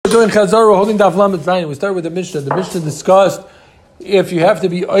Doing Chazar, we're holding Daf Lamed Zayin. We start with the Mishnah. The Mishnah discussed if you have to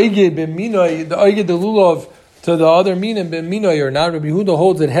be Oiged b'minoi, the Oiged the Lulav to the other minim b'minoi or not. Rabbi Yehuda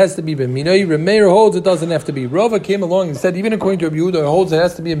holds it has to be b'minoi. Remeir holds it doesn't have to be. Rava came along and said even according to Rabbi Yehuda, it holds it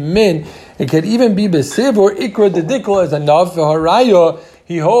has to be a min. It could even be b'siv or ikra the dikla as a nav v'haraya.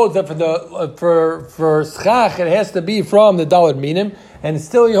 He holds that for schach it has to be from the dalad minim, and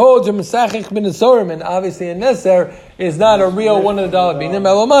still he holds a mesachich b'nesorim, and obviously a neser is not a real one of the dalad minim.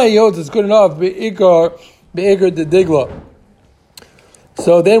 Elamai he holds it's good enough be'ikar the digla.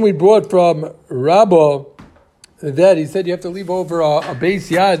 So then we brought from Rabba that he said you have to leave over a base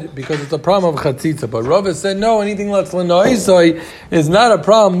yad because it's a problem of chatzitza. But Rava said no, anything that's l'noisoi is not a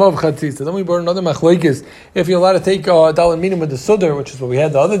problem of chatzitza. Then we brought another machlokes. If you're allowed to take dalad minim with the sudar, which is what we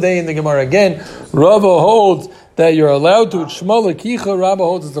had the other day in the Gemara again, Rava holds that you're allowed to. Shma lekicha, Rava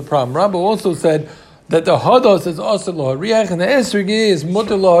holds it's a problem. Rava also said that the hados is also lahariach and the esrigi is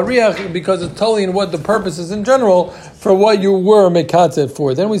mutter lahariach because it's totally in what the purpose is in general for what you were mekatzet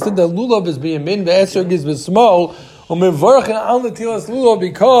for. Then we said that lulav is being min, the esrigi is small, umevarchen al netilas lulav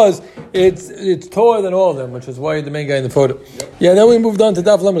because it's taller than all of them, which is why you're the main guy in the photo. Yep. Yeah. Then we moved on to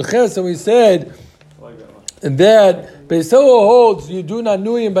Daf Lamed Ches and we said that Beis Hillel holds you do not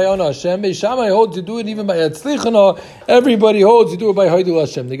nuyim by Ana Hashem. Beis Shammai holds you do it even by Yatzlichana. Everybody holds you do it by Haidul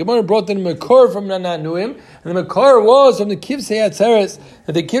Hashem. The Gemara brought in the Makor from Nana Nuyim, and the Makor was from the Kivsei Atzeres.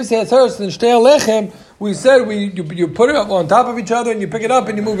 That the Kivsei Atzeres and Shtei Alechem, we said you put it up on top of each other and you pick it up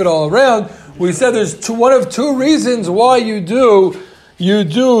and you move it all around. We said there's one of two reasons why you do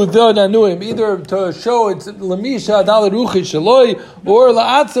the nanuim, either to show it's lamisha dal ruchi shaloi or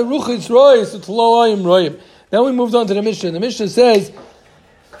laatza ruchi rois it's loayim roim. Then we moved on to the Mishnah. The Mishnah says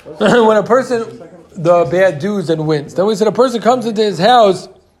when a person the bad do's and wins. Then we said a person comes into his house,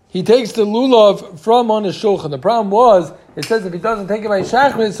 he takes the lulav from on his shulchan. The problem was it says if he doesn't take it by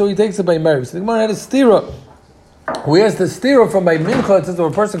shachrit, so he takes it by merim. So the Gemara had a stira. We asked the stira from by mincha. It says if a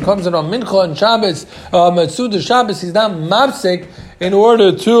person comes in on mincha and Shabbos, Matsuda Shabbos, he's not mapsik in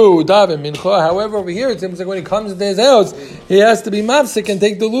order to daven mincha. However, over here it seems like when he comes into his house, he has to be mapsik and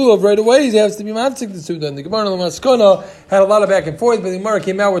take the lulav right away. He has to be mapsik the suda. And the Gemara and the Maskona had a lot of back and forth, but the Gemara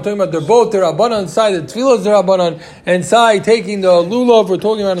came out. We're talking about they're both their abanan side, the tefillos their abanan, and side taking the lulav. We're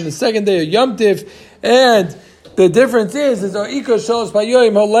talking about on the second day of Yom Tif, and the difference is our iko shows by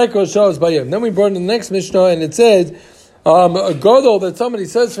yom, holeko shows by yom. Then we brought in the next Mishnah, and it says a gadol that somebody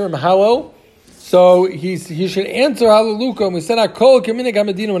says for him halal, so he should answer halaluka. And we said akol keminik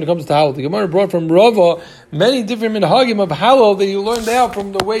hamadina when it comes to halal. The Gemara brought from Rava many different minhagim of halal that you learned out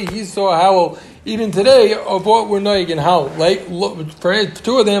from the way he saw halal even today of what we're knowing in halal. Like for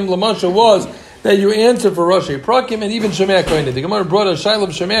two of them, Lamasha was that you answer for Rosh Prakim and even Shemei Koine. The Gemara brought a Shaila of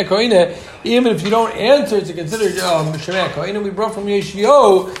Shemei Koine, even if you don't answer, it's considered Shemei Koine. We brought from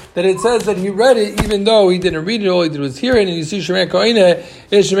Yeshio that it says that he read it even though he didn't read it, all he did was hear it, and you see Shemei Koine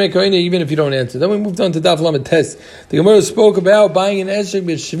is Shemei Koine even if you don't answer. Then we moved on to Daf Lamed Tes. The Gemara spoke about buying an Esrog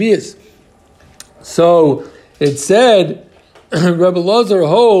b'Shvius. So it said, Rebbe Lazar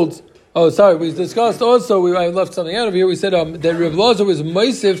holds, we discussed also, I left something out of here, we said that Rebbe Lazar was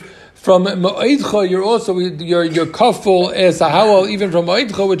Meisif from Ma'idcha, you're also you're kaful as a halal even from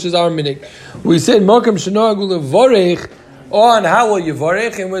Ma'idcha, which is our minik. We said Makam Shenagul Varech on halal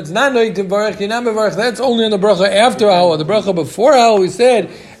Yavarech, and when it's not noig to Varech, you're not Varech. That's only on the bracha after halal. The bracha before halal, we said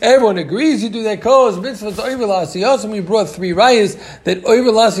everyone agrees you do that. Kos mitzvahs oivel asiyos, and we brought three rayas that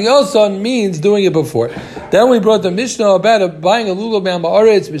oivel asiyoson means doing it before. Then we brought the Mishnah about buying a lulav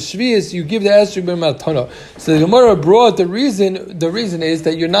b'amaretz b'shvius. You give the esrog b'matana. So the Gemara brought the reason. The reason is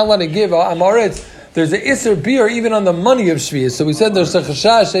that you're not allowed to give amaretz. There's an Isser beer even on the money of Shvius. So we said there's a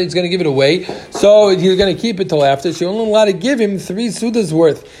chashash that he's going to give it away. So he's going to keep it till after. So you're only allowed to give him 3 sudas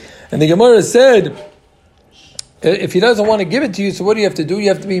worth. And the Gemara said, if he doesn't want to give it to you, so what do you have to do? You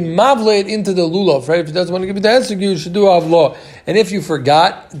have to be mavle into the lulav, right? If he doesn't want to give it to Esrog, you should do avlah. And if you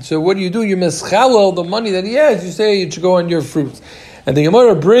forgot, so what do? You meschalel the money that he has. You say it should go on your fruits. And the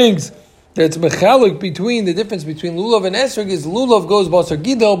Gemara brings that it's mechalik between the difference between lulav and Esrog is lulav goes basar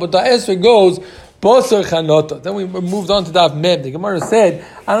gidel, but the Esrog goes basar chanota. Then we moved on to Daf Mem. The Gemara said,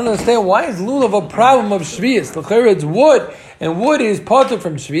 I don't understand, why is lulav a problem of shvius? It's wood, and wood is potter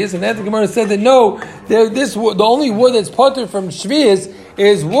from shvius. And then the Gemara said that no, the only wood that's potter from shvius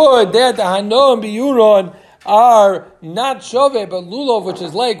is wood that the hano and biyuron are not shove, but lulav, which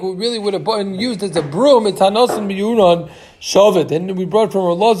is like we really would have been used as a broom, it's hanos and biyuron shavet. And we brought from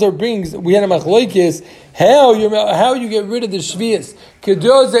Lazar brings, we had a machlokes how you get rid of the shvius. Could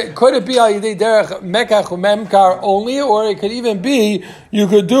it be derech mekach memkar only, or it could even be you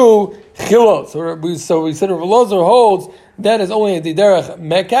could do chilul. So we said Lazar holds that is only a derech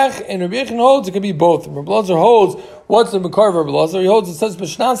mekach, and Rabbi Yechon holds it could be both. Rabbi Elazar holds, what's the makar of Rabbi Elazar? He holds, it says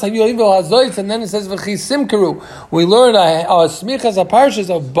b'shnas hayovel hazoitz, and then it says v'chisimkaru. We learn a smichas parshas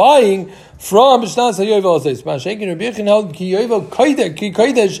of buying from b'shnas hayovel hazoitz. Ma'ashekin Rabbi Yechon held ki yovel kodesh, ki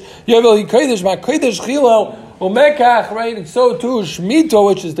kodesh yovel hi kodesh ma kodesh chilel umekach. Right, and so too shmito,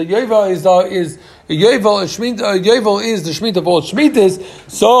 which is the yovel is yovel is the shmita of all shmitas.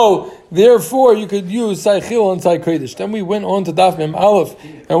 So therefore, you could use Saichil and Saikodesh. Then we went on to Daf Mem Aleph,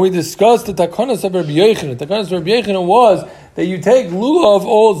 and we discussed the Takanas of Rabbi Yochanan. The Takanas of Rabbi Yochanan was that you take Lulav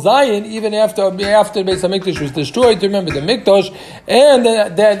Old Zion even after the Beis HaMikdash was destroyed, to remember the Mikdash, and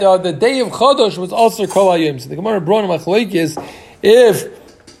that the day of Chodesh was also Kol HaYom. So the Gemara brought a machlokes if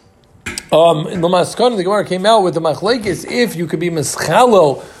in the Maskana, the Gemara came out with the machlokes if you could be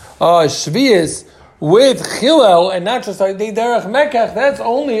Meschalel Shvius with Chilel, and not just like the Derech Mekach, that's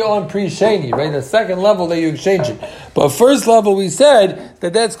only on pre-Sheni, right? The second level that you exchange it. But first level, we said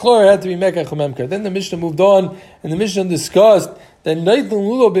that's clear, it had to be Mekach Memkar. Then the Mishnah moved on, and the Mishnah discussed that Neitlin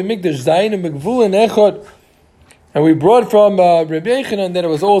Lulo B'Mikdash Zayin and Megvulin Echot, and we brought from Rabbi Yochanan that it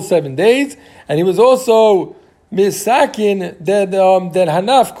was all 7 days, and he was also Misakin that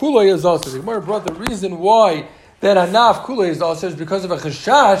Hanaf Kuloi is also. The Gemara brought the reason why that Hanaf Kuloi is also is because of a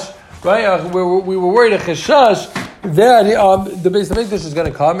Chashash. Right, we were worried a chashash that the Beis HaMikdash is going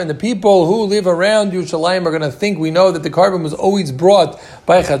to come, and the people who live around Yerushalayim are going to think we know that the carbon was always brought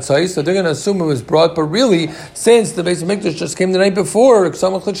by Chatzai, so they're going to assume it was brought. But really, since the Beis HaMikdash just came the night before,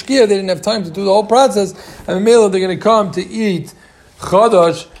 Samach L'Shkia, they didn't have time to do the whole process, and Mela they're going to come to eat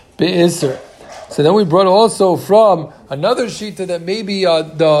Chadash Be'isr. So then we brought also from another shita that maybe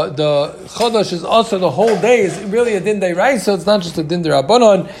the Chadash is also the whole day is really a din deraisa, so it's not just a din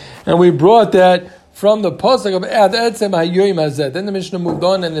derabanan. And we brought that from the pasuk of Ad Etzem Hayoyim Hazeh. Then the Mishnah moved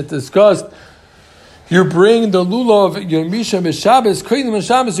on and it discussed you bring the lulav your misha b'Shabbos, koyim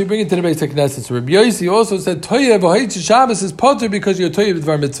b'Shabbos, you bring it to the Beis HaKnesset. So Rabbi Yossi also said Toyev v'Haitz Shabbos is potter because you're Toyev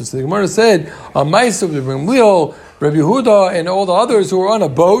b'Dvar Mitzvah. So the Gemara said on Ma'asav Rabbi Gamliel, Rabbi Yehuda, and all the others who were on a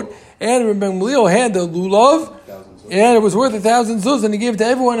boat, and Rabbi Gamliel had the lulav. And it was worth 1,000 zuz, and he gave it to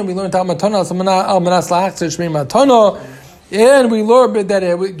everyone. And we learned al manas lahachzer shmei matana. And we learned that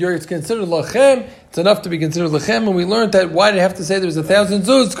it's considered lachem. It's enough to be considered lachem. And we learned that why did it have to say there was 1,000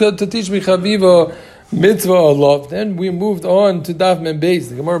 zuz? To teach me chaviva mitzvah Allah. Then we moved on to Daf Mem Beis.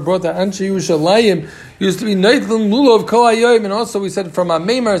 The Gemara brought that Anshe Yerushalayim used to be Neitlin Lulav Kol Hayoyim, and also we said from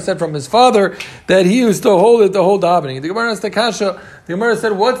Ameimar, said from his father that he used to hold it the whole davening. The Gemara asked the Kasha. The Gemara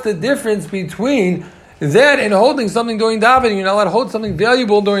said, what's the difference between that and holding something during davening? You're not allowed to hold something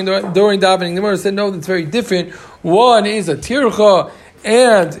valuable during davening. The Gemara said, no, that's very different. One is a tircha,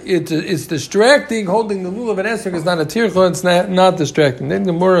 and it's distracting. Holding the lulav and esrog is not a tircha, it's not distracting. Then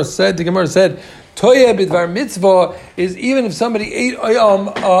the Gemara said, Toya b'dvar mitzvah is even if somebody ate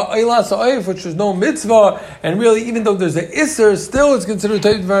eilas ha'oif, which was no mitzvah, and really even though there's an isser, still it's considered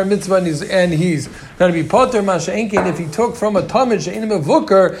toya b'dvar mitzvah, and he's going to be poter masha'enkin. If he took from a tamid she'enim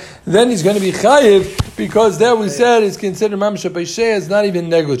avukar, then he's going to be chayiv, because that we said is considered mamsha b'sheh, is not even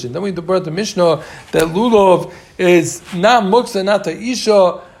negligent. Then we brought the Mishnah that lulav is not muksa, not to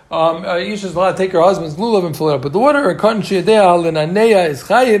isha. Isha is allowed to take her husband's lulav and fill it up with water. Or cotton she'edeh l'naneya is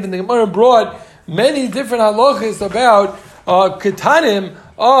chayiv, and the Gemara brought many different halachas about ketanim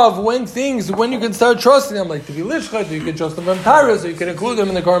of when you can start trusting them, like to be lishchat, or you can trust them from Taras, or you can include them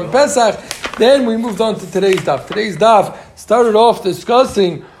in the Korban Pesach. Then we moved on to today's daf. Today's daf started off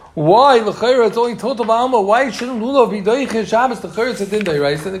discussing why l'chayra it's only total ba'alma. Why shouldn't lulav be doiches Shabbos? L'chayra it's a din day,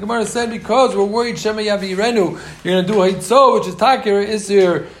 right? So the Gemara said because we're worried Shema Yavirenu, you're going to do Haitzo, which is Takir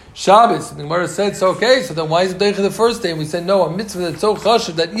Isir Shabbos. And the Gemara said, so okay, so then why is it Deicha the first day? And we said, no, a mitzvah that's so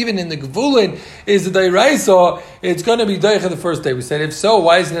chashuv that even in the Gvulin is the Deiraisa, it's going to be Deicha the first day. We said, if so,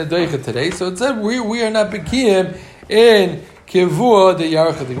 why isn't it Deicha today? So it said, we are not Bekiyim in Kivua the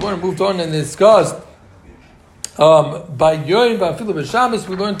Yarcha. The Gemara moved on and discussed by Yoim, by Filu B'Shabbos,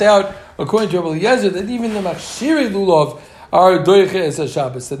 we learned out, according to Rabbi Eliezer, that even the Machshiri Lulav are Deicha as a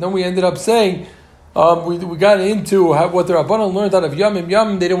Shabbos. And then we ended up saying, we got into what the Rabbanan learned out of Yom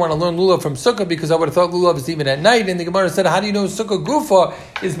Yom. They didn't want to learn Lulav from Sukkah because I would have thought Lulav is even at night. And the Gemara said, how do you know Sukkah Gufa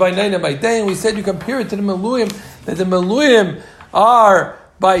is by night and by day? And we said you compare it to the Meluyim, that the Meluyim are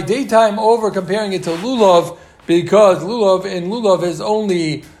by daytime over comparing it to Lulav, because Lulav is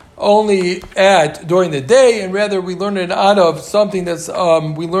only at during the day, and rather we learn it out of something that's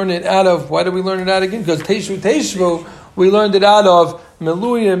we learn it out of. Why do we learn it out again? Because Teshvu we learned it out of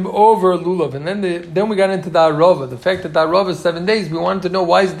Meluyim over Lulav. And then we got into the Arava. The fact that the Arava is 7 days, we wanted to know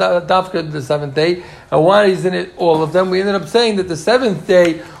why is Dafka the seventh day, and why isn't it all of them? We ended up saying that the seventh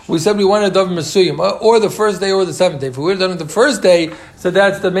day we said we wanted Davar Mesuyim, or the first day or the seventh day. If we would have done it the first day, so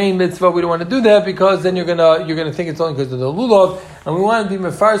that's the main mitzvah. We don't want to do that because then you're gonna think it's only because of the lulav, and we want to be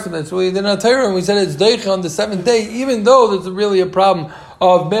mefarsim. That's why we did not Torah, and we said it's doicha on the seventh day, even though there's really a problem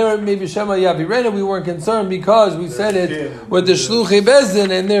of maybe Shema Yavirena. We weren't concerned because we said it with the shluchei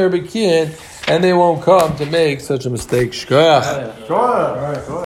bezdin and they're bekin, and they won't come to make such a mistake. Shkoyach.